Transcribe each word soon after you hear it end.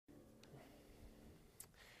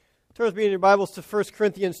Turn with me in your Bibles to 1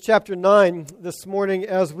 Corinthians chapter 9 this morning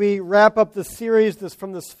as we wrap up the series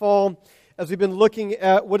from this fall, as we've been looking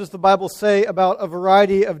at what does the Bible say about a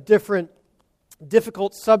variety of different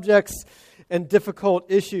difficult subjects and difficult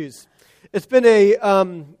issues. It's been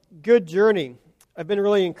a good journey. I've been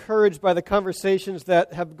really encouraged by the conversations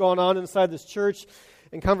that have gone on inside this church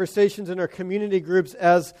and conversations in our community groups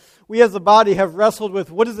as we as a body have wrestled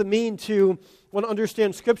with what does it mean to want to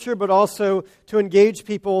understand Scripture, but also to engage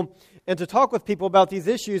people and to talk with people about these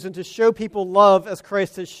issues and to show people love as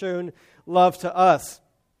Christ has shown love to us.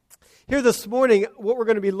 Here this morning, what we're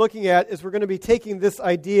going to be looking at is we're going to be taking this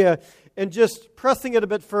idea and just pressing it a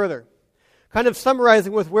bit further, kind of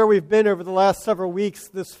summarizing with where we've been over the last several weeks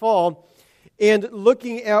this fall and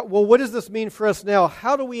looking at, well, what does this mean for us now?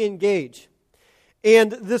 How do we engage?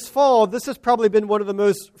 And this fall, this has probably been one of the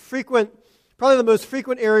most frequent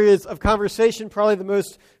areas of conversation, probably the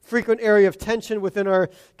most frequent area of tension within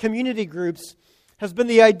our community groups, has been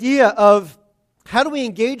the idea of how do we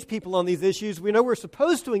engage people on these issues? We know we're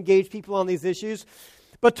supposed to engage people on these issues,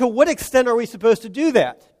 but to what extent are we supposed to do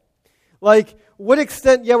that? Like, what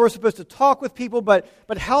extent, we're supposed to talk with people, but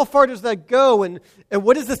how far does that go, and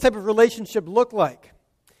what does this type of relationship look like?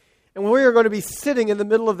 And we are going to be sitting in the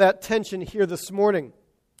middle of that tension here this morning.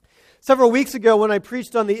 Several weeks ago, when I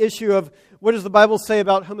preached on the issue of what does the Bible say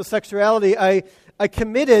about homosexuality, I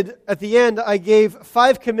committed, at the end, I gave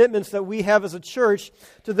 5 commitments that we have as a church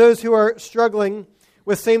to those who are struggling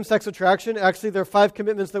with same-sex attraction. Actually, there are 5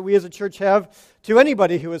 commitments that we as a church have to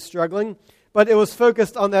anybody who is struggling, but it was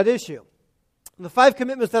focused on that issue. And the 5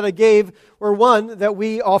 commitments that I gave were, 1, that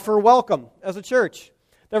we offer welcome as a church.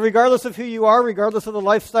 That regardless of who you are, regardless of the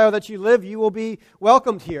lifestyle that you live, you will be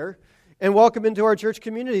welcomed here and welcome into our church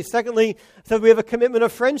community. Secondly, we have a commitment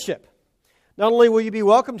of friendship. Not only will you be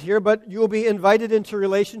welcomed here, but you will be invited into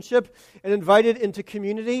relationship and invited into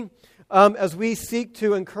community as we seek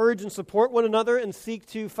to encourage and support one another and seek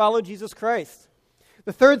to follow Jesus Christ.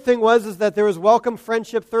 The third thing is that there was welcome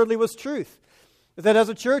friendship. Thirdly was truth. That as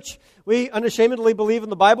a church, we unashamedly believe in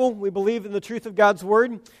the Bible. We believe in the truth of God's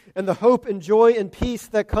Word and the hope and joy and peace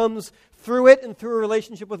that comes through it and through a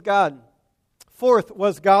relationship with God. Fourth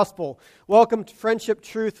was gospel. Welcome, friendship,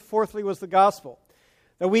 truth. Fourthly was the gospel.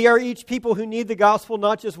 That we are each people who need the gospel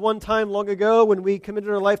not just one time long ago when we committed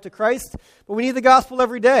our life to Christ, but we need the gospel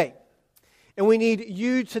every day. And we need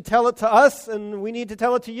you to tell it to us, and we need to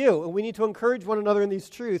tell it to you. And we need to encourage one another in these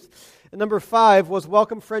truths. And number 5 was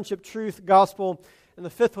welcome, friendship, truth, gospel. And the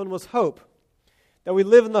 5th one was hope. That we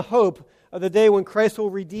live in the hope of the day when Christ will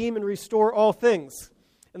redeem and restore all things.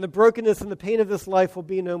 And the brokenness and the pain of this life will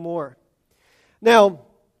be no more. Now,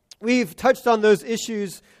 we've touched on those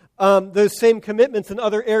issues, those same commitments in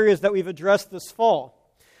other areas that we've addressed this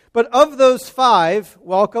fall. But of those 5,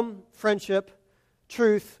 welcome, friendship,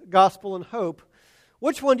 truth, gospel, and hope,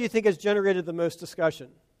 which one do you think has generated the most discussion?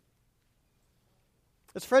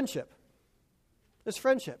 It's friendship. It's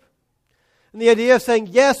friendship. And the idea of saying,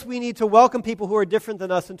 yes, we need to welcome people who are different than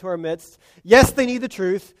us into our midst. Yes, they need the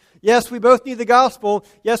truth. Yes, we both need the gospel.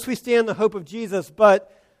 Yes, we stand in the hope of Jesus. But,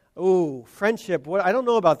 friendship, I don't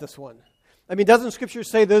know about this one. I mean, doesn't Scripture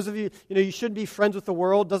say those of you, you shouldn't be friends with the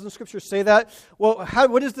world? Doesn't Scripture say that? Well,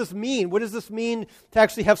 what does this mean? What does this mean to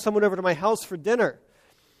actually have someone over to my house for dinner?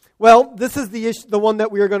 Well, this is the one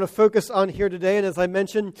that we are going to focus on here today. And as I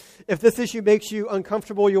mentioned, if this issue makes you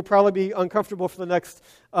uncomfortable, you'll probably be uncomfortable for the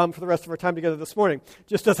rest of our time together this morning.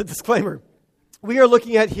 Just as a disclaimer, we are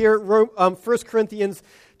looking at here 1 Corinthians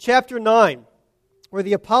chapter 9, where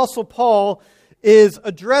the Apostle Paul is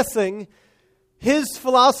addressing his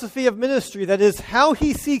philosophy of ministry, that is, how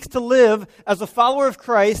he seeks to live as a follower of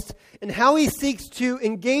Christ and how he seeks to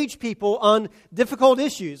engage people on difficult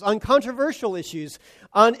issues, on controversial issues,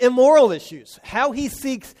 on immoral issues, how he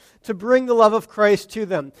seeks to bring the love of Christ to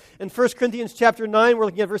them. In 1 Corinthians chapter 9, we're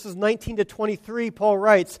looking at verses 19 to 23, Paul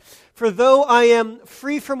writes, "For though I am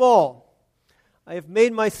free from all, I have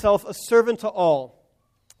made myself a servant to all,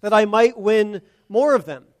 that I might win more of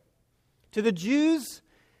them. To the Jews,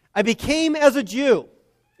 I became as a Jew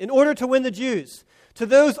in order to win the Jews. To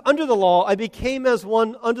those under the law, I became as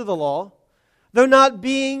one under the law, though not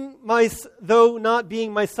being myself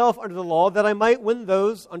under the law, that I might win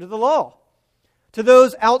those under the law. To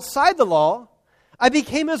those outside the law, I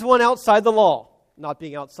became as one outside the law, not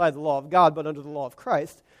being outside the law of God, but under the law of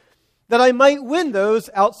Christ, that I might win those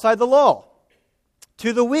outside the law.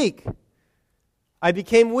 To the weak, I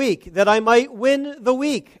became weak, that I might win the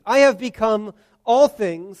weak. I have become all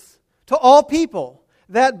things to all people,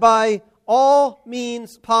 that by all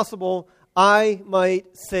means possible I might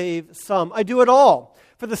save some. I do it all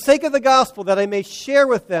for the sake of the gospel, that I may share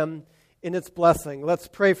with them in its blessing. Let's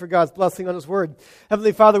pray for God's blessing on His Word.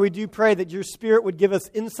 Heavenly Father, we do pray that your Spirit would give us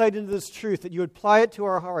insight into this truth, that you would apply it to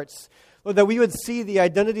our hearts, Lord, that we would see the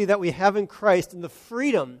identity that we have in Christ and the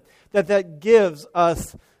freedom that gives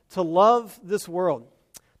us to love this world,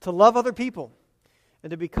 to love other people,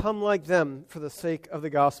 and to become like them for the sake of the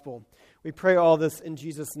gospel. We pray all this in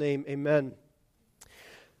Jesus' name. Amen.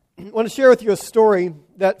 I want to share with you a story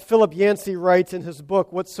that Philip Yancey writes in his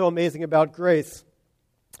book, What's So Amazing About Grace.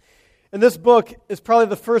 And this book is probably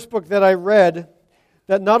the first book that I read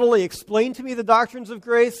that not only explained to me the doctrines of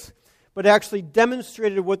grace, but actually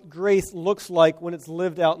demonstrated what grace looks like when it's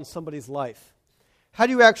lived out in somebody's life. How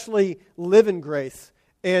do you actually live in grace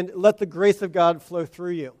and let the grace of God flow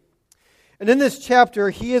through you? And in this chapter,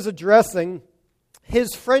 he is addressing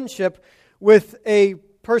his friendship with a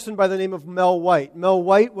person by the name of Mel White. Mel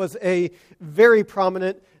White was a very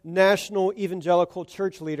prominent national evangelical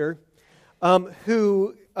church leader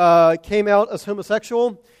who came out as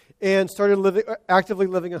homosexual and started actively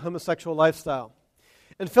living a homosexual lifestyle.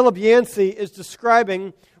 And Philip Yancey is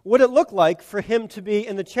describing what it looked like for him to be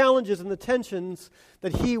in the challenges and the tensions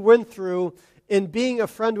that he went through in being a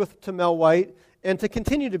friend to Mel White and to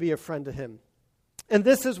continue to be a friend to him. And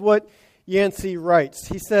this is what Yancey writes.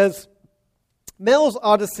 He says, Mel's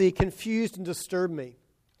odyssey confused and disturbed me.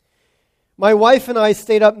 My wife and I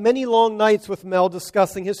stayed up many long nights with Mel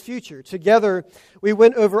discussing his future. Together, we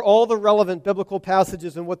went over all the relevant biblical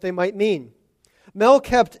passages and what they might mean. Mel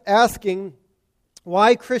kept asking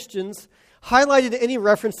why Christians highlighted any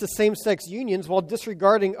reference to same-sex unions while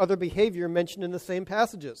disregarding other behavior mentioned in the same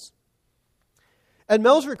passages. At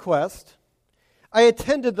Mel's request, I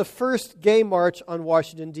attended the first gay march on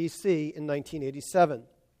Washington, D.C. in 1987.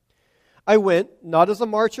 I went not as a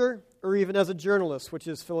marcher or even as a journalist, which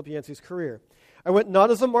is Philip Yancey's career. I went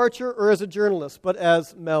not as a marcher or as a journalist, but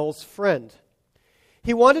as Mel's friend.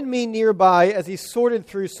 He wanted me nearby as he sorted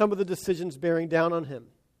through some of the decisions bearing down on him.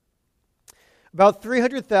 About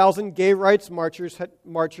 300,000 gay rights marchers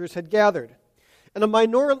had gathered, and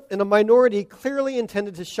a minority clearly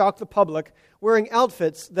intended to shock the public wearing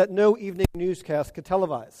outfits that no evening newscast could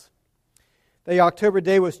televise. The October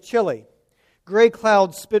day was chilly. Gray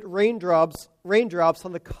clouds spit raindrops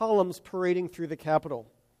on the columns parading through the Capitol.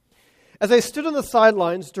 As I stood on the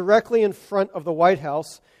sidelines directly in front of the White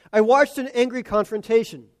House, I watched an angry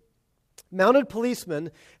confrontation. Mounted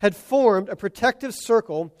policemen had formed a protective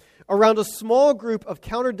circle around a small group of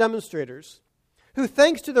counter-demonstrators who,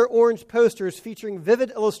 thanks to their orange posters featuring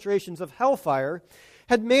vivid illustrations of hellfire,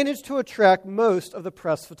 had managed to attract most of the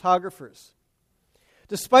press photographers.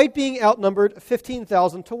 Despite being outnumbered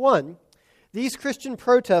 15,000 to 1, these Christian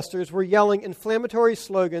protesters were yelling inflammatory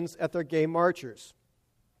slogans at their gay marchers.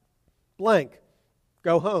 Blank,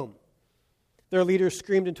 go home, their leaders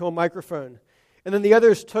screamed into a microphone, and then the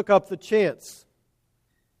others took up the chants.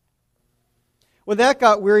 When that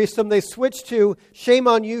got wearisome, they switched to shame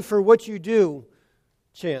on you for what you do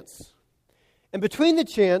chants. And between the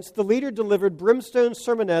chants, the leader delivered brimstone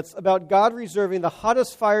sermonettes about God reserving the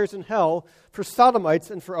hottest fires in hell for sodomites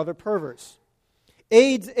and for other perverts.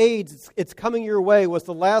 AIDS, AIDS, it's coming your way was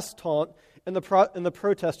the last taunt in the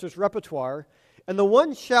protesters' repertoire, and the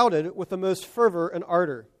one shouted with the most fervor and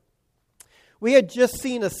ardor. We had just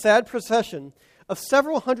seen a sad procession of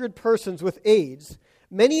several hundred persons with AIDS,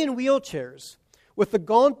 many in wheelchairs, with the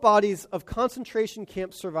gaunt bodies of concentration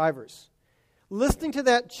camp survivors. Listening to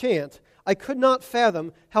that chant, I could not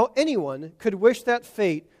fathom how anyone could wish that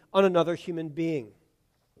fate on another human being.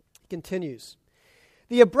 He continues.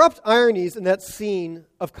 The abrupt ironies in that scene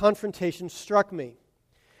of confrontation struck me.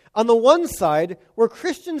 On the one side were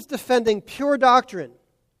Christians defending pure doctrine,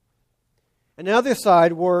 and on the other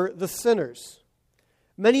side were the sinners,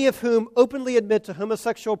 many of whom openly admit to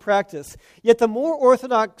homosexual practice, yet the more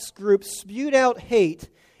orthodox group spewed out hate,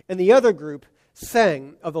 and the other group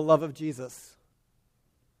sang of the love of Jesus.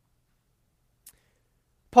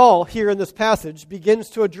 Paul, here in this passage, begins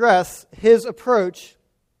to address his approach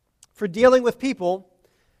for dealing with people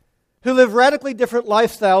who live radically different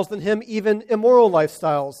lifestyles than him, even immoral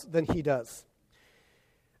lifestyles than he does.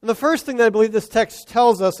 And the first thing that I believe this text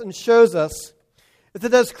tells us and shows us is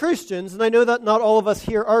that as Christians, and I know that not all of us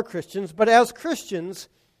here are Christians, but as Christians,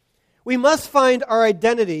 we must find our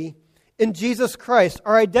identity in Jesus Christ.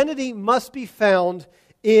 Our identity must be found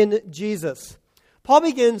in Jesus. Paul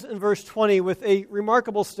begins in verse 20 with a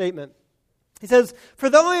remarkable statement. He says, "For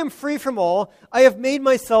though I am free from all, I have made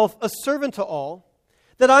myself a servant to all,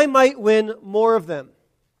 that I might win more of them.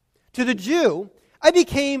 To the Jew, I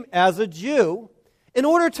became as a Jew in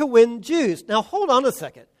order to win Jews." Now hold on a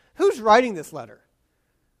second. Who's writing this letter?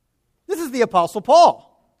 This is the Apostle Paul.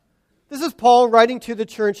 This is Paul writing to the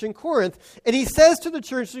church in Corinth, and he says to the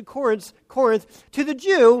church in Corinth, to the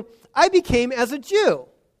Jew, I became as a Jew.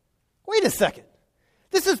 Wait a second.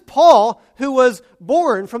 This is Paul, who was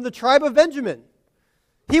born from the tribe of Benjamin.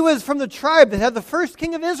 He was from the tribe that had the first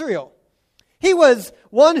king of Israel. He was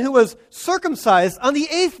one who was circumcised on the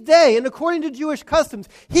 8th day, and according to Jewish customs,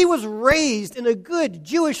 he was raised in a good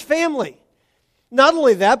Jewish family. Not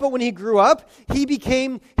only that, but when he grew up,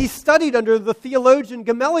 he studied under the theologian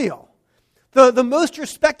Gamaliel, the most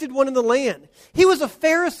respected one in the land. He was a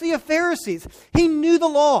Pharisee of Pharisees. He knew the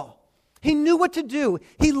law. He knew what to do.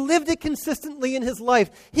 He lived it consistently in his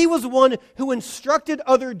life. He was one who instructed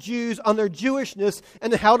other Jews on their Jewishness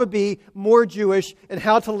and how to be more Jewish and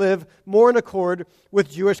how to live more in accord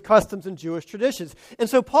with Jewish customs and Jewish traditions. And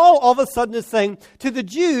so Paul all of a sudden is saying, to the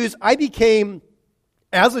Jews, I became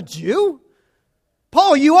as a Jew?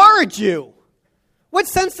 Paul, you are a Jew. What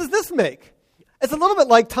sense does this make? It's a little bit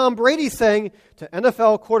like Tom Brady saying, to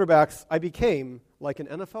NFL quarterbacks, I became like an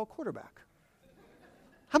NFL quarterback.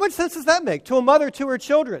 How much sense does that make? To a mother, to her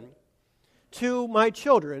children. To my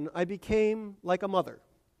children, I became like a mother.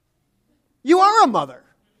 You are a mother.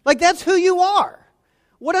 Like, that's who you are.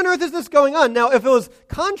 What on earth is this going on? Now, if it was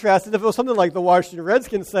contrasted, if it was something like the Washington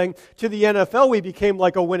Redskins saying, to the NFL, we became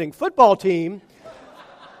like a winning football team,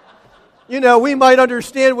 we might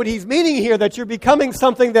understand what he's meaning here, that you're becoming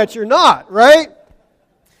something that you're not, right?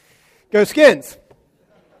 Go Skins.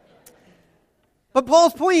 But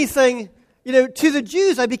Paul's point, he's saying, to the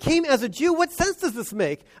Jews, I became as a Jew. What sense does this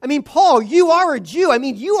make? I mean, Paul, you are a Jew. I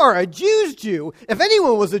mean, you are a Jew's Jew. If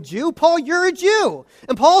anyone was a Jew, Paul, you're a Jew.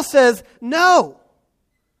 And Paul says, no.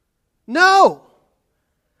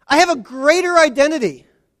 I have a greater identity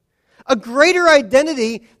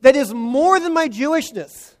that is more than my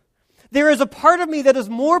Jewishness. There is a part of me that is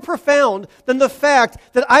more profound than the fact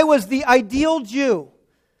that I was the ideal Jew.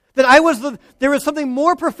 That there was something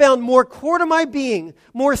more profound, more core to my being,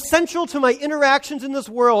 more central to my interactions in this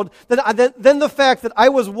world than the fact that I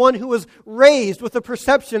was one who was raised with the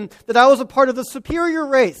perception that I was a part of the superior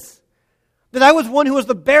race. That I was one who was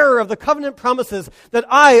the bearer of the covenant promises, that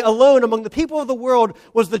I alone among the people of the world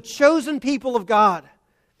was the chosen people of God.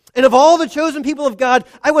 And of all the chosen people of God,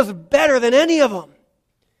 I was better than any of them.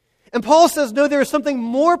 And Paul says, no, there is something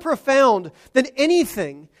more profound than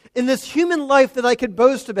anything in this human life that I could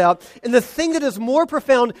boast about. And the thing that is more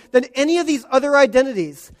profound than any of these other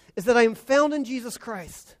identities is that I am found in Jesus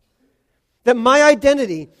Christ. That my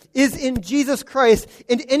identity is in Jesus Christ,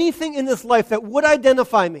 and anything in this life that would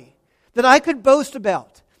identify me, that I could boast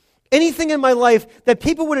about, anything in my life that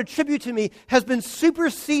people would attribute to me has been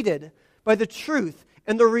superseded by the truth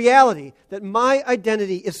and the reality that my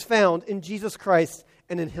identity is found in Jesus Christ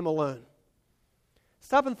and in Him alone.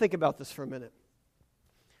 Stop and think about this for a minute.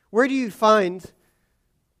 Where do you find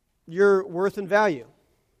your worth and value?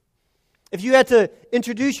 If you had to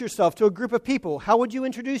introduce yourself to a group of people, how would you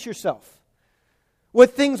introduce yourself?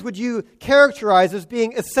 What things would you characterize as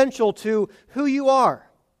being essential to who you are?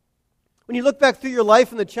 When you look back through your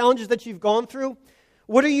life and the challenges that you've gone through,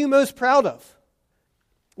 what are you most proud of?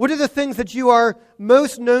 What are the things that you are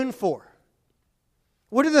most known for?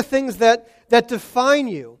 What are the things that define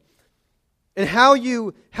you and how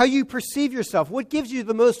you perceive yourself? What gives you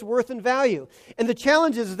the most worth and value? And the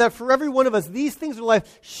challenge is that for every one of us, these things in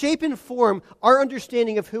life shape and form our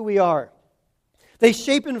understanding of who we are. They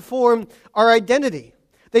shape and form our identity.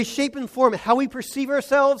 They shape and form how we perceive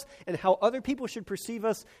ourselves and how other people should perceive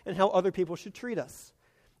us and how other people should treat us.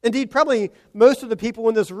 Indeed, probably most of the people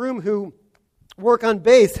in this room who work on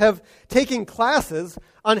base have taken classes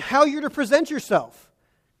on how you're to present yourself,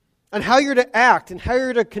 on how you're to act and how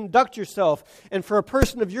you're to conduct yourself. And for a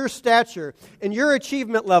person of your stature and your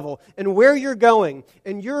achievement level and where you're going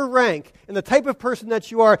and your rank and the type of person that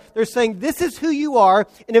you are, they're saying this is who you are.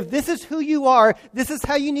 And if this is who you are, this is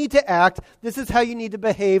how you need to act. This is how you need to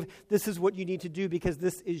behave. This is what you need to do because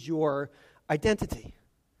this is your identity.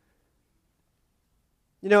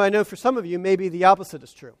 I know for some of you, maybe the opposite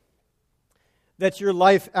is true. That your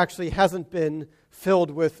life actually hasn't been filled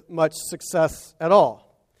with much success at all.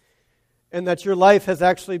 And that your life has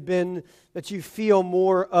actually been that you feel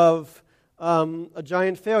more of a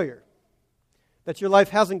giant failure. That your life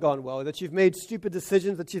hasn't gone well. That you've made stupid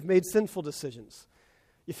decisions. That you've made sinful decisions.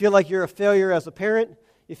 You feel like you're a failure as a parent.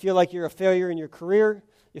 You feel like you're a failure in your career.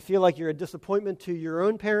 You feel like you're a disappointment to your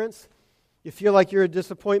own parents. You feel like you're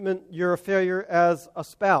a failure as a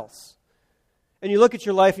spouse. And you look at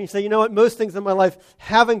your life and you say, you know what, most things in my life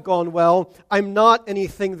haven't gone well. I'm not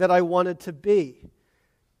anything that I wanted to be.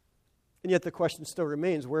 And yet the question still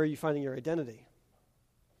remains, where are you finding your identity?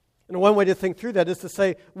 And one way to think through that is to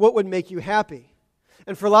say, what would make you happy?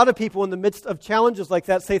 And for a lot of people in the midst of challenges like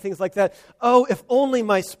that, say things like that, oh, if only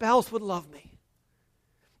my spouse would love me.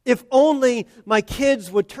 If only my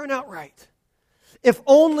kids would turn out right. If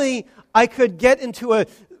only I could get into a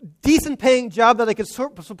decent paying job that I could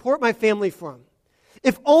support my family from.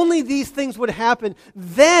 If only these things would happen,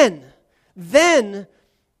 then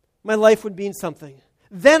my life would mean something.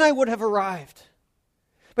 Then I would have arrived.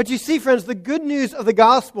 But you see, friends, the good news of the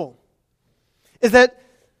gospel is that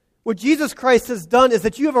what Jesus Christ has done is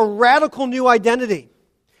that you have a radical new identity.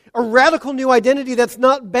 A radical new identity that's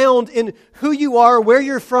not bound in who you are, where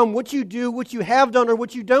you're from, what you do, what you have done, or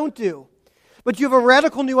what you don't do. But you have a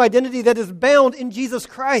radical new identity that is bound in Jesus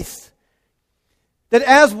Christ. That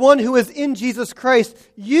as one who is in Jesus Christ,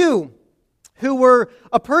 you, who were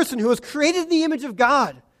a person who was created in the image of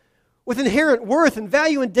God, with inherent worth and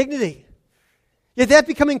value and dignity, yet that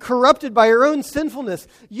becoming corrupted by your own sinfulness,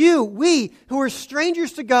 we, who were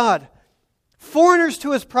strangers to God, foreigners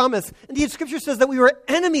to His promise. Indeed, Scripture says that we were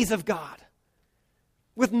enemies of God,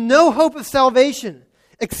 with no hope of salvation,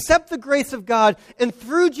 except the grace of God. And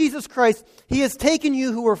through Jesus Christ, He has taken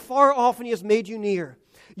you who were far off and He has made you near.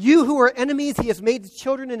 You who were enemies, He has made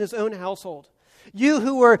children in His own household. You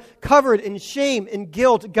who were covered in shame and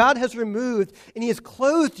guilt, God has removed, and He has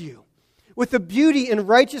clothed you with the beauty and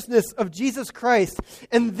righteousness of Jesus Christ.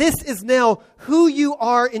 And this is now who you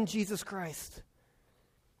are in Jesus Christ.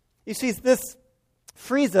 You see, this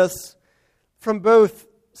frees us from both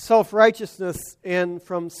self-righteousness and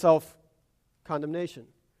from self-condemnation.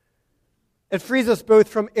 It frees us both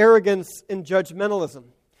from arrogance and judgmentalism.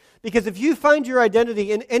 Because if you find your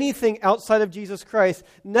identity in anything outside of Jesus Christ,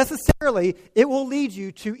 necessarily it will lead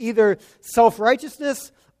you to either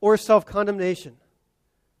self-righteousness or self-condemnation.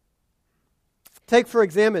 Take for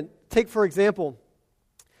example,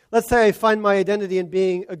 let's say I find my identity in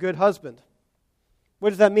being a good husband. What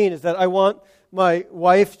does that mean? Is that I want my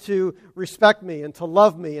wife to respect me and to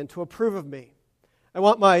love me and to approve of me. I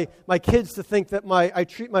want my kids to think that I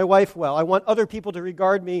treat my wife well. I want other people to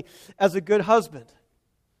regard me as a good husband.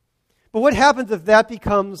 But what happens if that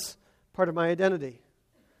becomes part of my identity?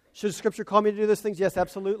 Should Scripture call me to do those things? Yes,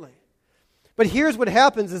 absolutely. But here's what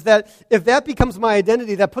happens is that if that becomes my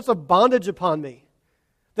identity, that puts a bondage upon me.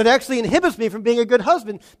 That actually inhibits me from being a good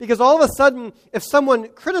husband. Because all of a sudden, if someone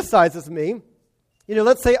criticizes me,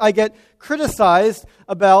 let's say I get criticized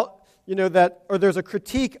about, that, or there's a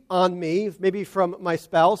critique on me, maybe from my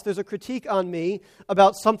spouse, there's a critique on me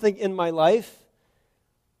about something in my life,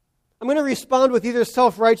 I'm going to respond with either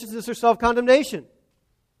self-righteousness or self-condemnation.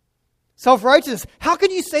 Self-righteousness, how can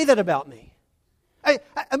you say that about me?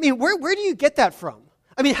 I mean, where do you get that from?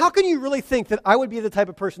 I mean, how can you really think that I would be the type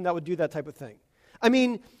of person that would do that type of thing? I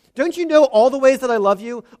mean, don't you know all the ways that I love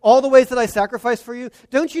you? All the ways that I sacrifice for you?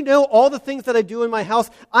 Don't you know all the things that I do in my house?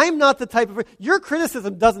 I'm not the type of person. Your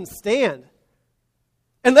criticism doesn't stand.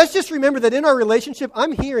 And let's just remember that in our relationship,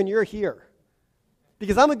 I'm here and you're here.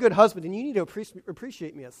 Because I'm a good husband and you need to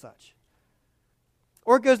appreciate me as such.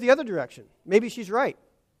 Or it goes the other direction. Maybe she's right.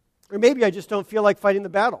 Or maybe I just don't feel like fighting the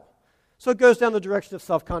battle. So it goes down the direction of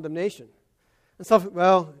self-condemnation.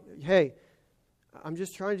 And hey, I'm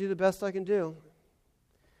just trying to do the best I can do.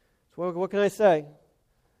 So what can I say?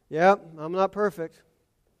 Yeah, I'm not perfect.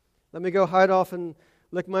 Let me go hide off and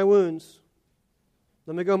lick my wounds.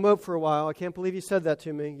 Let me go mope for a while. I can't believe you said that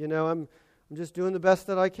to me. I'm just doing the best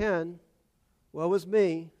that I can. Woe is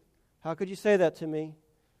me. How could you say that to me?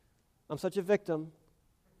 I'm such a victim.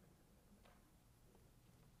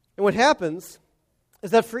 And what happens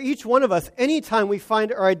is that for each one of us, anytime we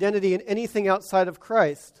find our identity in anything outside of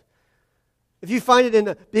Christ, if you find it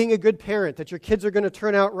in being a good parent, that your kids are going to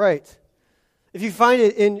turn out right, if you find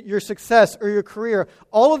it in your success or your career,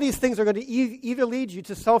 all of these things are going to either lead you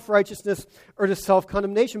to self-righteousness or to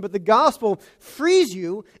self-condemnation. But the gospel frees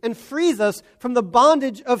you and frees us from the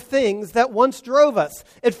bondage of things that once drove us.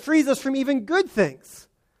 It frees us from even good things.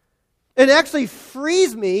 It actually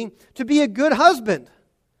frees me to be a good husband.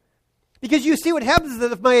 Because you see, what happens is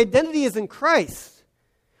that if my identity is in Christ,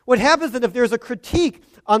 what happens is that if there's a critique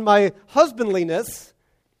on my husbandliness,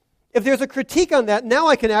 if there's a critique on that, now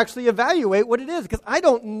I can actually evaluate what it is. Because I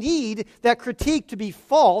don't need that critique to be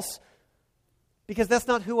false, because that's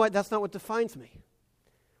not what defines me.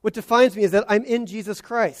 What defines me is that I'm in Jesus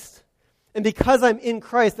Christ. And because I'm in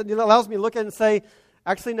Christ, that allows me to look at it and say,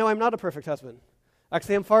 actually, no, I'm not a perfect husband.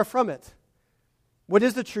 Actually, I'm far from it. What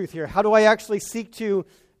is the truth here? How do I actually seek to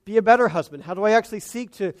be a better husband? How do I actually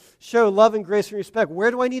seek to show love and grace and respect? Where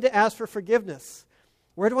do I need to ask for forgiveness?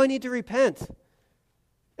 Where do I need to repent?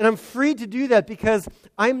 And I'm free to do that because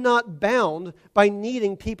I'm not bound by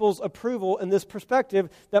needing people's approval in this perspective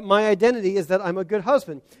that my identity is that I'm a good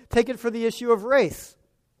husband. Take it for the issue of race.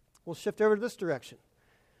 We'll shift over to this direction.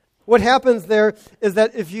 What happens there is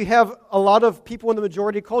that if you have a lot of people in the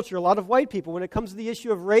majority culture, a lot of white people, when it comes to the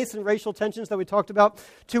issue of race and racial tensions that we talked about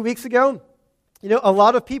 2 weeks ago, a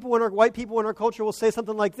lot of people white people in our culture will say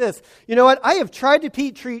something like this. You know what? I have tried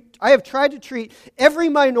to treat every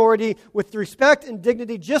minority with respect and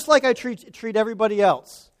dignity, just like I treat everybody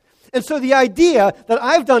else. And so the idea that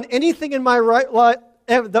I've done anything in my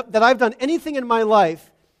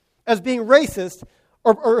life as being racist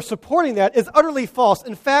or supporting that is utterly false.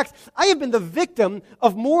 In fact, I have been the victim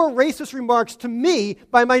of more racist remarks to me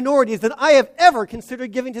by minorities than I have ever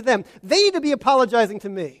considered giving to them. They need to be apologizing to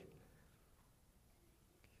me.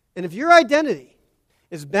 And if your identity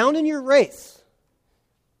is bound in your race,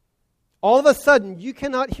 all of a sudden you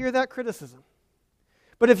cannot hear that criticism.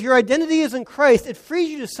 But if your identity is in Christ, it frees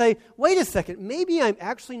you to say, wait a second, maybe I'm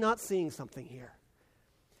actually not seeing something here.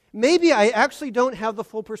 Maybe I actually don't have the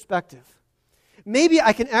full perspective. Maybe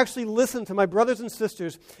I can actually listen to my brothers and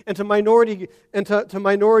sisters and to minorities and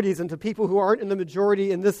to people who aren't in the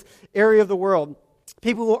majority in this area of the world,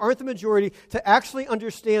 people who aren't the majority, to actually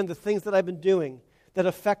understand the things that I've been doing that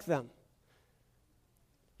affect them.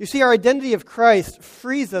 You see, our identity of Christ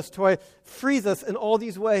frees us in all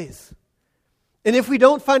these ways. And if we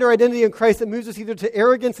don't find our identity in Christ, it moves us either to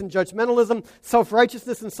arrogance and judgmentalism,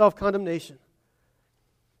 self-righteousness and self-condemnation.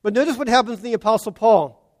 But notice what happens in the Apostle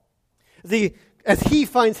Paul. As he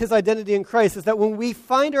finds his identity in Christ, is that when we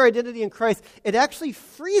find our identity in Christ, it actually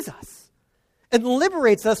frees us and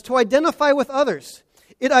liberates us to identify with others.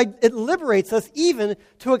 It liberates us even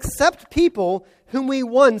to accept people whom we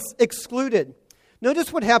once excluded.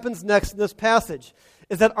 Notice what happens next in this passage,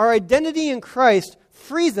 is that our identity in Christ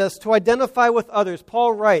frees us to identify with others.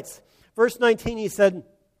 Paul writes, verse 19, he said,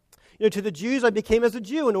 to the Jews I became as a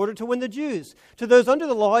Jew in order to win the Jews. To those under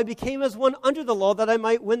the law I became as one under the law that I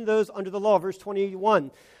might win those under the law. Verse 21.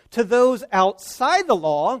 To those outside the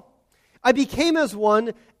law I became as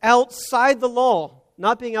one outside the law.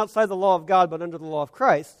 Not being outside the law of God, but under the law of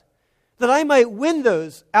Christ. That I might win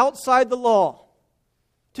those outside the law.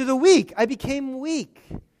 To the weak I became weak.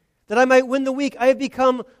 That I might win the weak. I have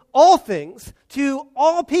become all things to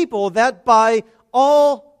all people, that by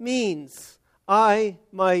all means I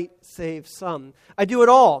might save some. I do it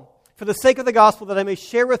all for the sake of the gospel, that I may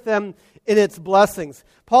share with them in its blessings.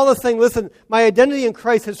 Paul is saying, listen, my identity in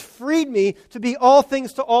Christ has freed me to be all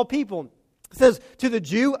things to all people. It says, to the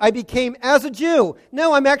Jew, I became as a Jew.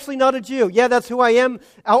 No, I'm actually not a Jew. Yeah, that's who I am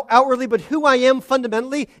outwardly, but who I am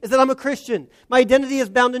fundamentally is that I'm a Christian. My identity is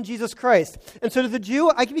bound in Jesus Christ. And so to the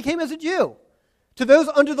Jew, I became as a Jew. To those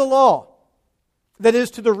under the law, that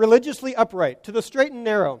is, to the religiously upright, to the straight and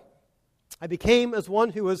narrow, I became as one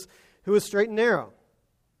who was straight and narrow.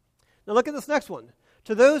 Now look at this next one.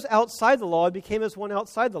 To those outside the law, I became as one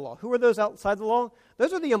outside the law. Who are those outside the law?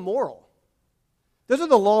 Those are the immoral. Those are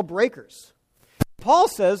the lawbreakers. Paul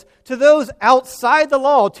says, to those outside the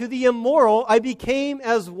law, to the immoral, I became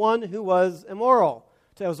as one who was immoral.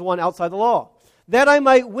 As one outside the law. That I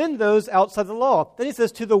might win those outside the law. Then he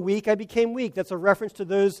says, to the weak, I became weak. That's a reference to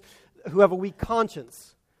those who have a weak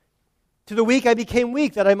conscience. To the weak I became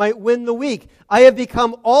weak, that I might win the weak. I have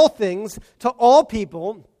become all things to all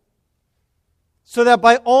people, so that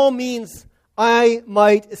by all means I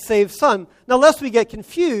might save some. Now, lest we get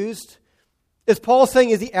confused, is Paul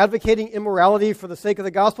saying, is he advocating immorality for the sake of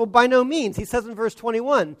the gospel? By no means. He says in verse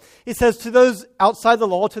 21, he says, to those outside the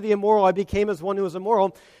law, to the immoral, I became as one who was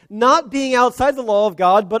immoral, not being outside the law of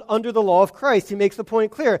God, but under the law of Christ. He makes the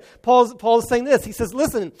point clear. Paul is saying this. He says,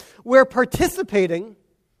 listen, where participating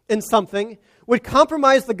in something would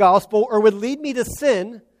compromise the gospel or would lead me to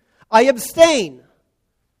sin, I abstain.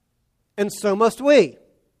 And so must we.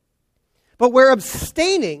 But where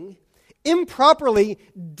abstaining improperly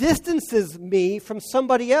distances me from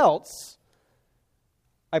somebody else,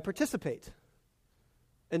 I participate.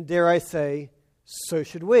 And dare I say, so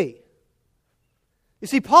should we. You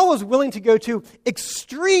see, Paul was willing to go to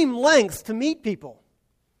extreme lengths to meet people.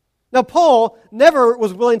 Now, Paul never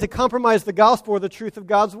was willing to compromise the gospel or the truth of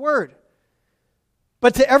God's word.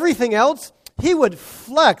 But to everything else, he would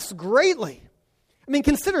flex greatly. I mean,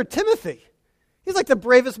 consider Timothy. He's like the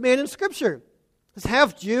bravest man in Scripture. He's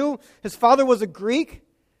half Jew. His father was a Greek.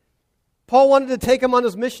 Paul wanted to take him on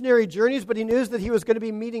his missionary journeys, but he knew that he was going to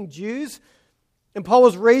be meeting Jews. And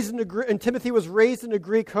Timothy was raised in a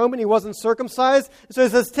Greek home, and he wasn't circumcised. So he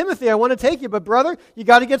says, Timothy, I want to take you, but brother, you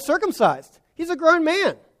got to get circumcised. He's a grown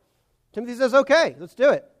man. Timothy says, okay, let's do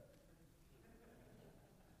it.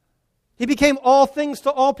 He became all things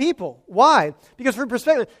to all people. Why? Because from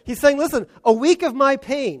perspective, he's saying, listen, a week of my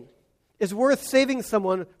pain is worth saving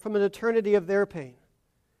someone from an eternity of their pain.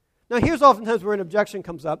 Now, here's oftentimes where an objection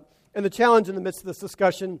comes up, and the challenge in the midst of this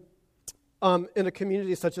discussion in a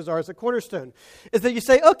community such as ours at Cornerstone is that you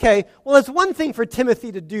say, okay, well, it's one thing for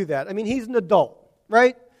Timothy to do that. I mean, he's an adult,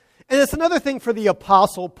 right? And it's another thing for the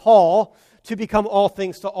Apostle Paul to become all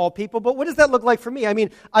things to all people. But what does that look like for me? I mean,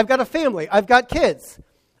 I've got a family. I've got kids.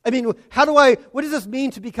 I mean, what does this mean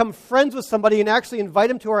to become friends with somebody and actually invite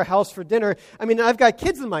them to our house for dinner? I mean, I've got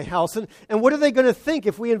kids in my house, and what are they going to think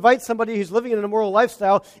if we invite somebody who's living in an immoral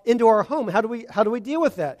lifestyle into our home? How do we deal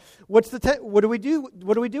with that? What do we do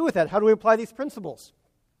with that? How do we apply these principles?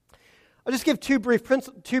 I'll just give two brief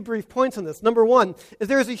points on this. Number one is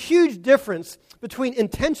there is a huge difference between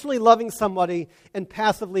intentionally loving somebody and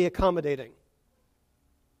passively accommodating.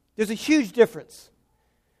 There's a huge difference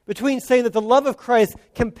between saying that the love of Christ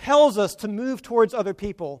compels us to move towards other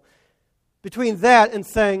people, between that and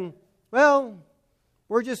saying, well,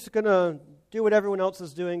 we're just going to do what everyone else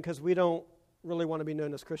is doing because we don't really want to be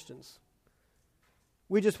known as Christians.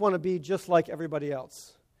 We just want to be just like everybody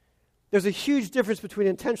else. There's a huge difference between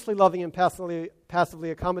intentionally loving and passively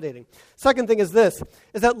accommodating. Second thing is this,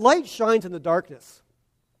 is that light shines in the darkness.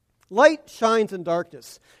 Light shines in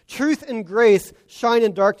darkness. Truth and grace shine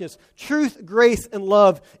in darkness. Truth, grace, and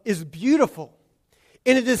love is beautiful.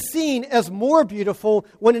 And it is seen as more beautiful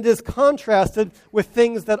when it is contrasted with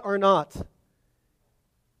things that are not.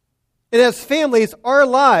 And as families, our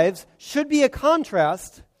lives should be a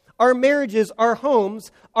contrast. Our marriages, our homes,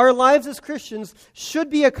 our lives as Christians should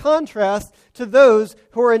be a contrast to those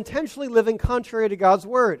who are intentionally living contrary to God's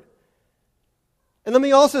Word. And let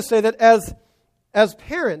me also say that as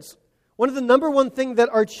parents, one of the number one thing that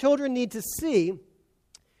our children need to see, and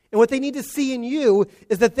what they need to see in you,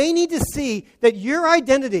 is that they need to see that your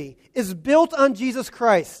identity is built on Jesus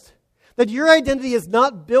Christ. That your identity is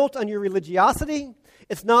not built on your religiosity.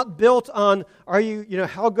 It's not built on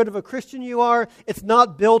how good of a Christian you are. It's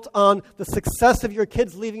not built on the success of your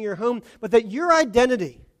kids leaving your home. But that your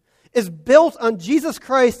identity is built on Jesus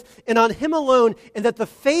Christ and on Him alone, and that the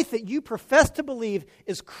faith that you profess to believe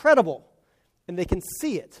is credible, and they can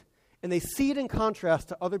see it. And they see it in contrast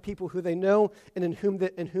to other people who they know and in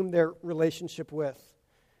whom their relationship with.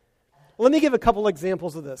 Well, let me give a couple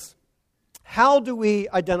examples of this. How do we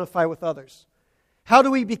identify with others? How do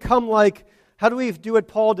we do what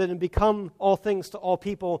Paul did and become all things to all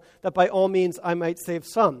people, that by all means I might save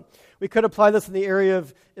some? We could apply this in the area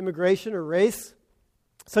of immigration or race,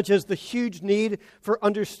 such as the huge need for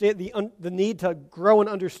the need to grow an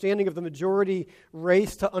understanding of the majority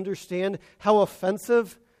race, to understand how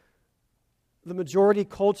offensive the majority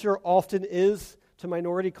culture often is to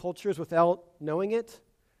minority cultures without knowing it.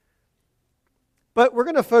 But we're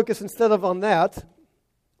going to focus instead of on that,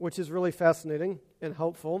 which is really fascinating and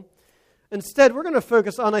helpful. Instead, we're going to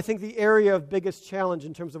focus on, I think, the area of biggest challenge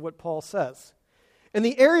in terms of what Paul says. And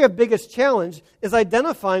the area of biggest challenge is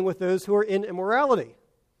identifying with those who are in immorality.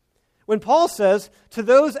 When Paul says, to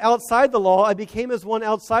those outside the law, I became as one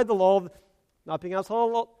outside the law, not being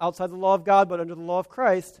outside the law of God, but under the law of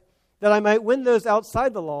Christ, that I might win those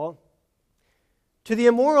outside the law. To the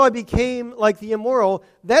immoral I became like the immoral.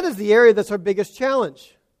 That is the area that's our biggest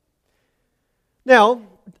challenge. Now,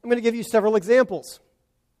 I'm going to give you several examples.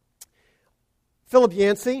 Philip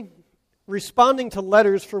Yancey, responding to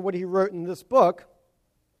letters for what he wrote in this book,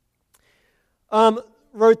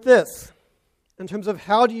 wrote this in terms of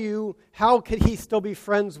how could he still be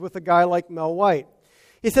friends with a guy like Mel White.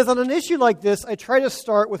 He says, on an issue like this, I try to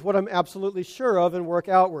start with what I'm absolutely sure of and work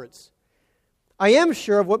outwards. I am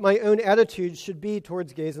sure of what my own attitude should be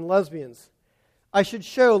towards gays and lesbians. I should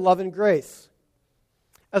show love and grace.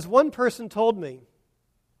 As one person told me,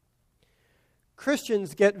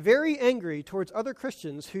 Christians get very angry towards other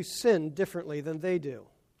Christians who sin differently than they do.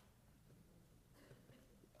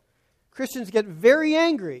 Christians get very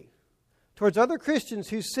angry towards other Christians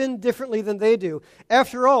who sin differently than they do.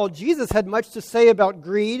 After all, Jesus had much to say about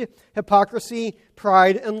greed, hypocrisy,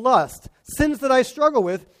 pride, and lust, sins that I struggle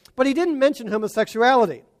with, but he didn't mention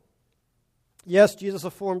homosexuality. Yes, Jesus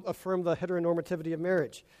affirmed the heteronormativity of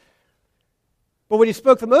marriage. But what he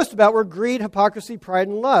spoke the most about were greed, hypocrisy, pride,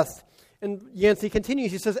 and lust. And Yancey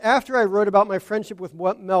continues, he says, after I wrote about my friendship with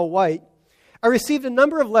Mel White, I received a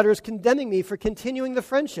number of letters condemning me for continuing the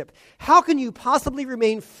friendship. How can you possibly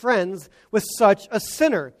remain friends with such a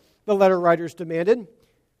sinner? The letter writers demanded.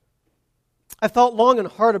 I thought long and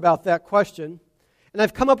hard about that question, and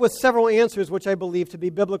I've come up with several answers which I believe to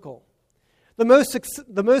be biblical. The most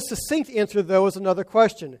succinct answer, though, is another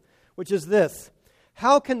question, which is this: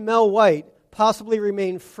 how can Mel White possibly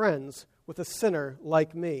remain friends with a sinner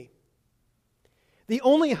like me? The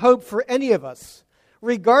only hope for any of us,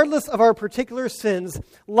 regardless of our particular sins,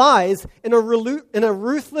 lies in a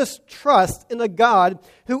ruthless trust in a God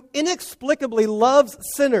who inexplicably loves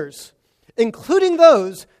sinners, including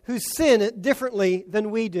those who sin differently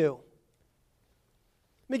than we do.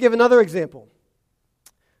 Let me give another example.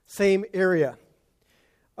 Same area.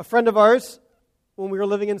 A friend of ours, when we were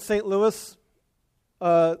living in St. Louis,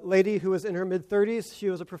 a lady who was in her mid-30s, she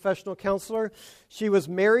was a professional counselor. She was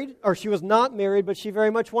married, or she was not married, but she very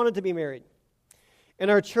much wanted to be married. And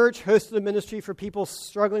our church hosted a ministry for people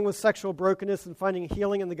struggling with sexual brokenness and finding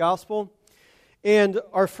healing in the gospel. And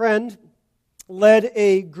our friend led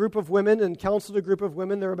a group of women and counseled a group of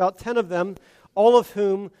women. There were about 10 of them, all of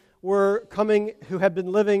whom were coming, who had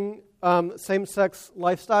been living same-sex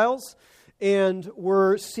lifestyles and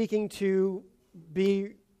were seeking to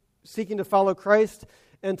follow Christ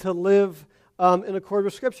and to live in accord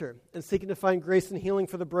with Scripture and seeking to find grace and healing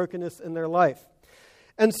for the brokenness in their life.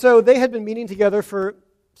 And so they had been meeting together for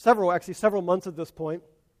several months at this point.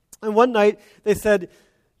 And one night they said,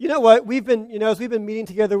 you know what, as we've been meeting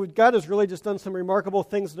together, God has really just done some remarkable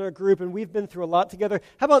things in our group, and we've been through a lot together.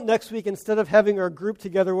 How about next week, instead of having our group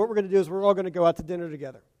together, what we're going to do is we're all going to go out to dinner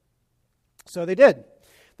together. So they did.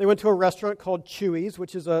 They went to a restaurant called Chuy's,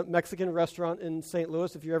 which is a Mexican restaurant in St.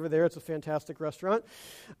 Louis. If you're ever there, it's a fantastic restaurant.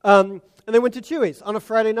 And they went to Chuy's on a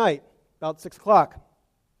Friday night, about 6 o'clock.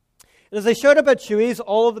 And as they showed up at Chuy's,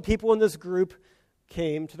 all of the people in this group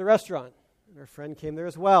came to the restaurant. And her friend came there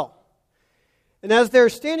as well. And as they're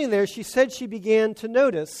standing there, she said she began to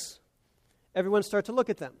notice everyone start to look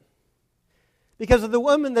at them. Because of the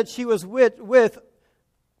woman that she was with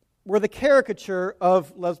were the caricature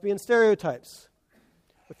of lesbian stereotypes.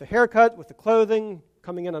 With the haircut, with the clothing,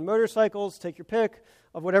 coming in on motorcycles, take your pick,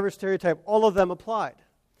 of whatever stereotype, all of them applied.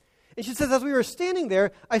 And she says, as we were standing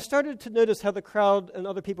there, I started to notice how the crowd and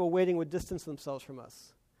other people waiting would distance themselves from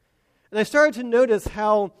us. And I started to notice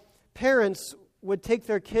how parents would take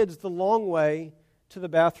their kids the long way to the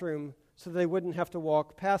bathroom so they wouldn't have to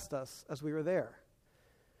walk past us as we were there.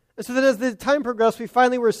 And so then as the time progressed, we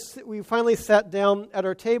finally sat down at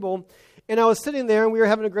our table, and I was sitting there and we were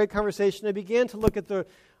having a great conversation. I began to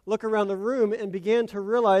look around the room and began to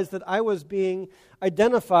realize that I was being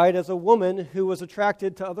identified as a woman who was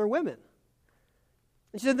attracted to other women.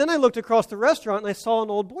 And she said, then I looked across the restaurant and I saw an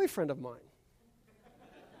old boyfriend of mine.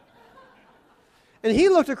 And he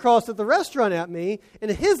looked across at the restaurant at me,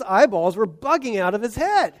 and his eyeballs were bugging out of his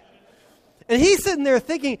head. And he's sitting there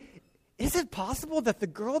thinking, is it possible that the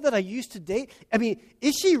girl that I used to date,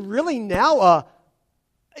 is she really now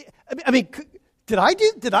did I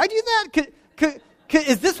do that?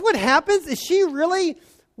 Is this what happens? Is she really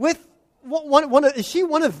with is she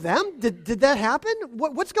one of them? Did that happen?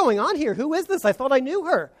 What's going on here? Who is this? I thought I knew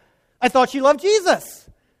her. I thought she loved Jesus.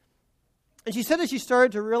 And she said as she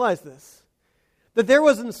started to realize this, that there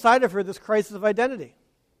was inside of her this crisis of identity.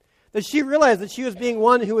 That she realized that she was being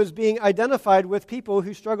one who was being identified with people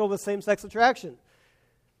who struggle with same-sex attraction.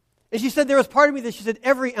 And she said, there was part of me that she said,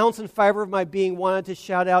 every ounce and fiber of my being wanted to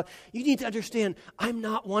shout out, you need to understand, I'm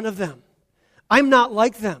not one of them. I'm not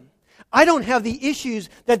like them. I don't have the issues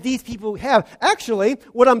that these people have. Actually,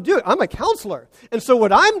 what I'm doing, I'm a counselor. And so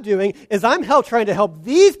what I'm doing is I'm trying to help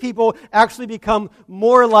these people actually become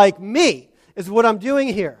more like me, is what I'm doing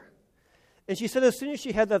here. And she said as soon as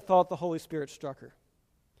she had that thought, the Holy Spirit struck her.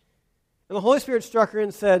 And the Holy Spirit struck her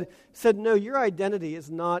and said, no, your identity is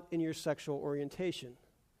not in your sexual orientation.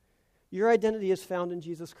 Your identity is found in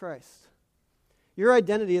Jesus Christ. Your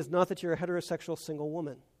identity is not that you're a heterosexual single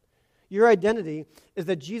woman. Your identity is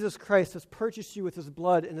that Jesus Christ has purchased you with his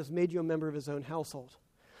blood and has made you a member of his own household.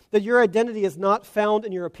 That your identity is not found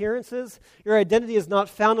in your appearances. Your identity is not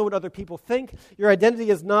found in what other people think. Your identity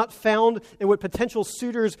is not found in what potential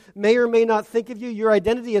suitors may or may not think of you. Your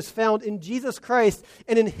identity is found in Jesus Christ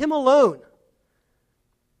and in him alone.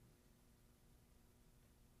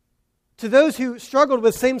 To those who struggled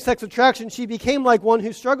with same-sex attraction, she became like one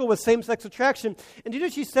who struggled with same-sex attraction. And do you know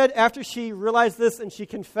what she said after she realized this and she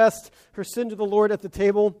confessed her sin to the Lord at the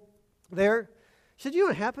table there? She said, you know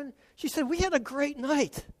what happened? She said, we had a great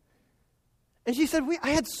night. And she said,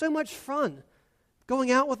 I had so much fun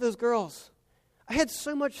going out with those girls. I had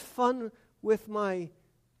so much fun with my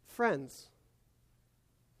friends.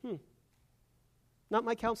 Not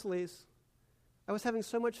my counselees. I was having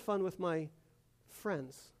so much fun with my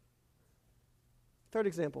friends. Third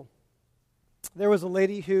example. There was a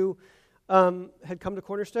lady who had come to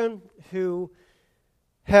Cornerstone who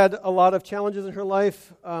had a lot of challenges in her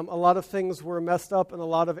life. A lot of things were messed up in a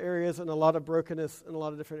lot of areas and a lot of brokenness in a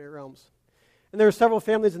lot of different realms. And there were several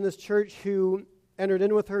families in this church who entered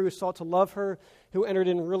in with her, who sought to love her, who entered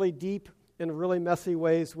in really deep and really messy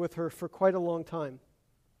ways with her for quite a long time.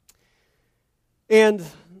 And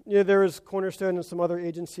there was Cornerstone and some other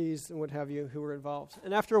agencies and what have you who were involved.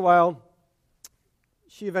 And after a while,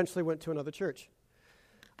 she eventually went to another church.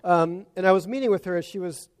 And I was meeting with her as she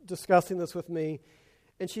was discussing this with me,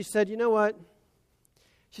 and she said, you know what?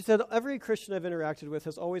 She said, every Christian I've interacted with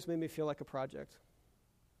has always made me feel like a project.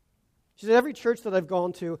 She said, every church that I've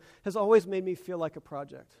gone to has always made me feel like a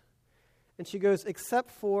project. And she goes,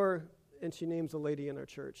 except for, and she names a lady in our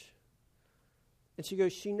church. And she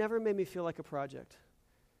goes, she never made me feel like a project.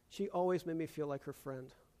 She always made me feel like her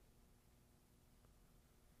friend.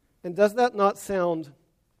 And does that not sound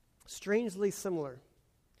strangely similar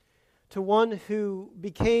to one who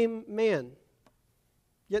became man,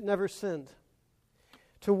 yet never sinned?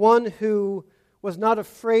 To one who was not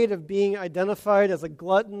afraid of being identified as a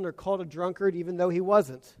glutton or called a drunkard, even though he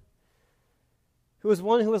wasn't. Who was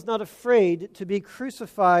one who was not afraid to be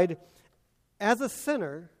crucified as a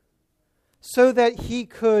sinner so that he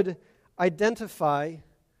could identify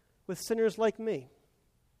with sinners like me.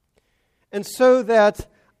 And so that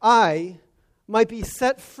I might be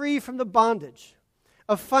set free from the bondage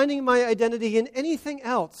of finding my identity in anything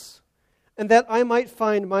else, and that I might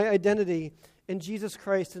find my identity in Jesus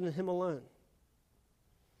Christ and in Him alone.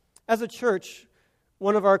 As a church,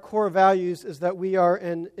 one of our core values is that we are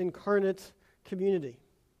an incarnate community.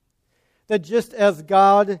 That just as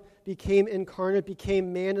God became incarnate,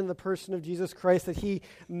 became man in the person of Jesus Christ, that He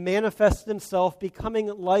manifested Himself, becoming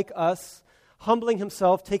like us, humbling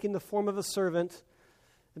Himself, taking the form of a servant,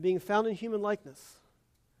 and being found in human likeness.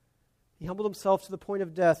 He humbled Himself to the point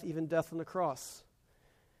of death, even death on the cross.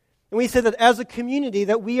 And we say that as a community,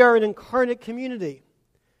 that we are an incarnate community.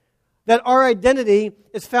 That our identity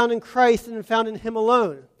is found in Christ and found in Him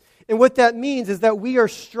alone. And what that means is that we are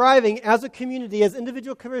striving as a community, as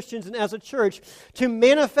individual Christians and as a church, to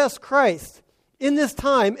manifest Christ in this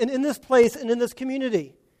time and in this place and in this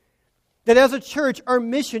community. That as a church, our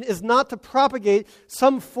mission is not to propagate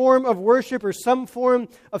some form of worship or some form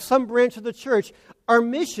of some branch of the church. Our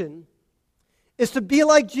mission is to be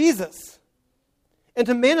like Jesus and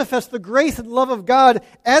to manifest the grace and love of God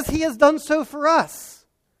as He has done so for us.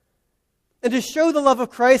 And to show the love of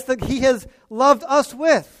Christ that He has loved us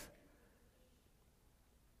with.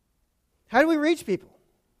 How do we reach people?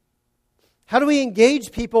 How do we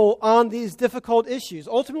engage people on these difficult issues?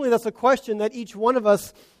 Ultimately, that's a question that each one of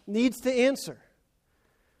us needs to answer.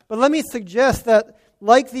 But let me suggest that,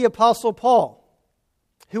 like the Apostle Paul,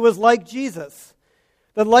 who was like Jesus,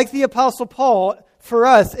 that like the Apostle Paul, for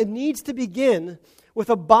us, it needs to begin with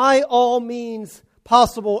a by all means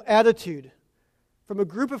possible attitude from a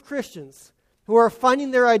group of Christians who are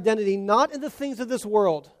finding their identity not in the things of this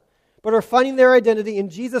world, but are finding their identity in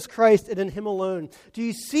Jesus Christ and in Him alone. Do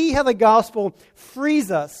you see how the gospel frees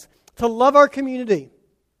us to love our community?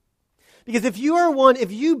 Because if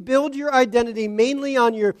you build your identity mainly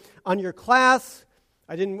on your class,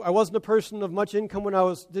 I wasn't a person of much income when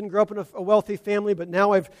didn't grow up in a wealthy family, but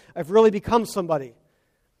now I've really become somebody.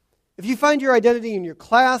 If you find your identity in your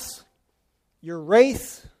class, your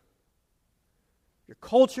race, your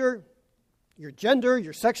culture, your gender,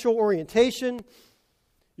 your sexual orientation,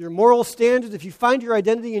 your moral standards, if you find your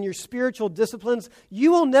identity in your spiritual disciplines,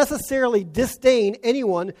 you will necessarily disdain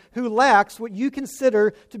anyone who lacks what you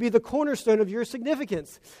consider to be the cornerstone of your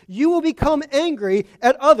significance. You will become angry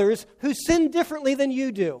at others who sin differently than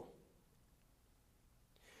you do.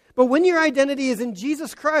 But when your identity is in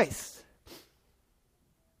Jesus Christ,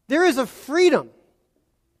 there is a freedom,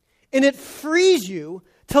 and it frees you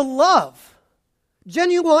to love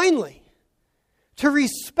genuinely, to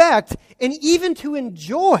respect, and even to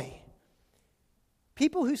enjoy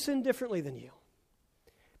people who sin differently than you.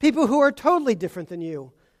 People who are totally different than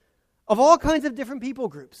you, of all kinds of different people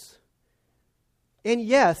groups. And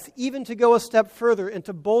yes, even to go a step further and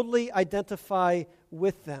to boldly identify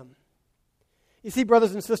with them. You see,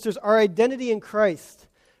 brothers and sisters, our identity in Christ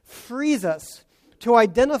frees us to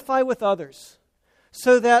identify with others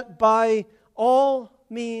so that by all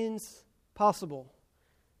means possible,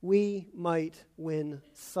 we might win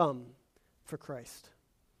some for Christ.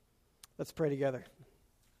 Let's pray together.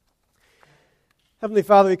 Heavenly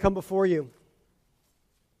Father, we come before you.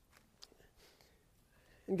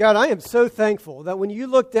 And God, I am so thankful that when you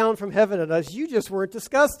looked down from heaven at us, you just weren't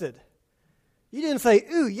disgusted. You didn't say,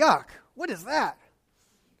 ooh, yuck, what is that?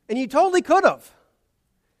 And you totally could have.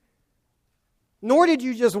 Nor did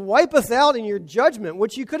you just wipe us out in your judgment,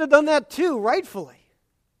 which you could have done that too, rightfully.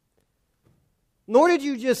 Nor did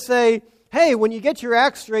you just say, hey, when you get your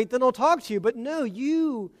act straight, then I'll talk to you. But no,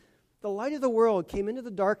 you, the light of the world, came into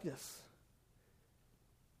the darkness.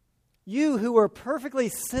 You who were perfectly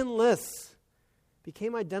sinless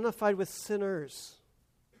became identified with sinners.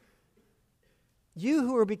 You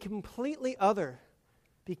who were completely other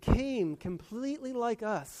became completely like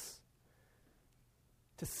us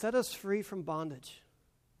to set us free from bondage,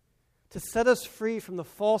 to set us free from the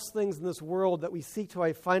false things in this world that we seek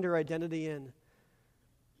to find our identity in,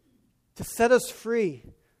 to set us free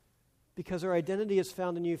because our identity is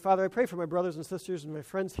found in you. Father, I pray for my brothers and sisters and my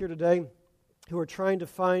friends here today who are trying to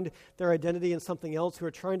find their identity in something else, who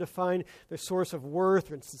are trying to find their source of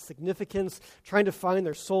worth or significance, trying to find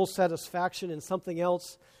their soul satisfaction in something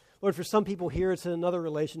else. Lord, for some people here, it's in another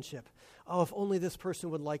relationship. Oh, if only this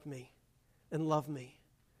person would like me and love me.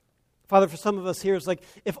 Father, for some of us here, it's like,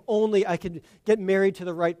 if only I could get married to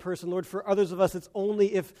the right person. Lord, for others of us, it's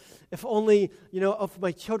only if only, if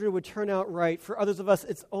my children would turn out right. For others of us,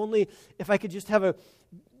 it's only if I could just have a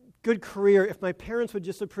good career, if my parents would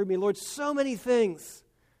just approve me. Lord, so many things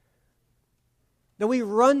that we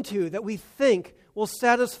run to, that we think will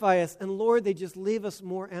satisfy us, and Lord, they just leave us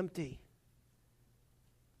more empty.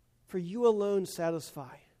 For you alone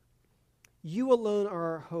satisfy. You alone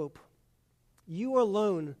are our hope. You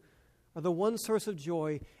alone are the one source of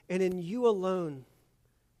joy, and in you alone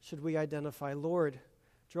should we identify. Lord,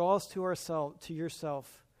 draw us to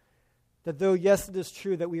yourself, that though, yes, it is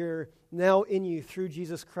true that we are now in you through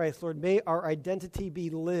Jesus Christ, Lord, may our identity be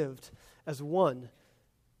lived as one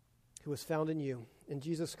who is found in you, in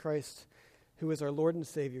Jesus Christ, who is our Lord and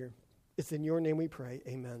Savior. It's in your name we pray.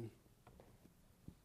 Amen.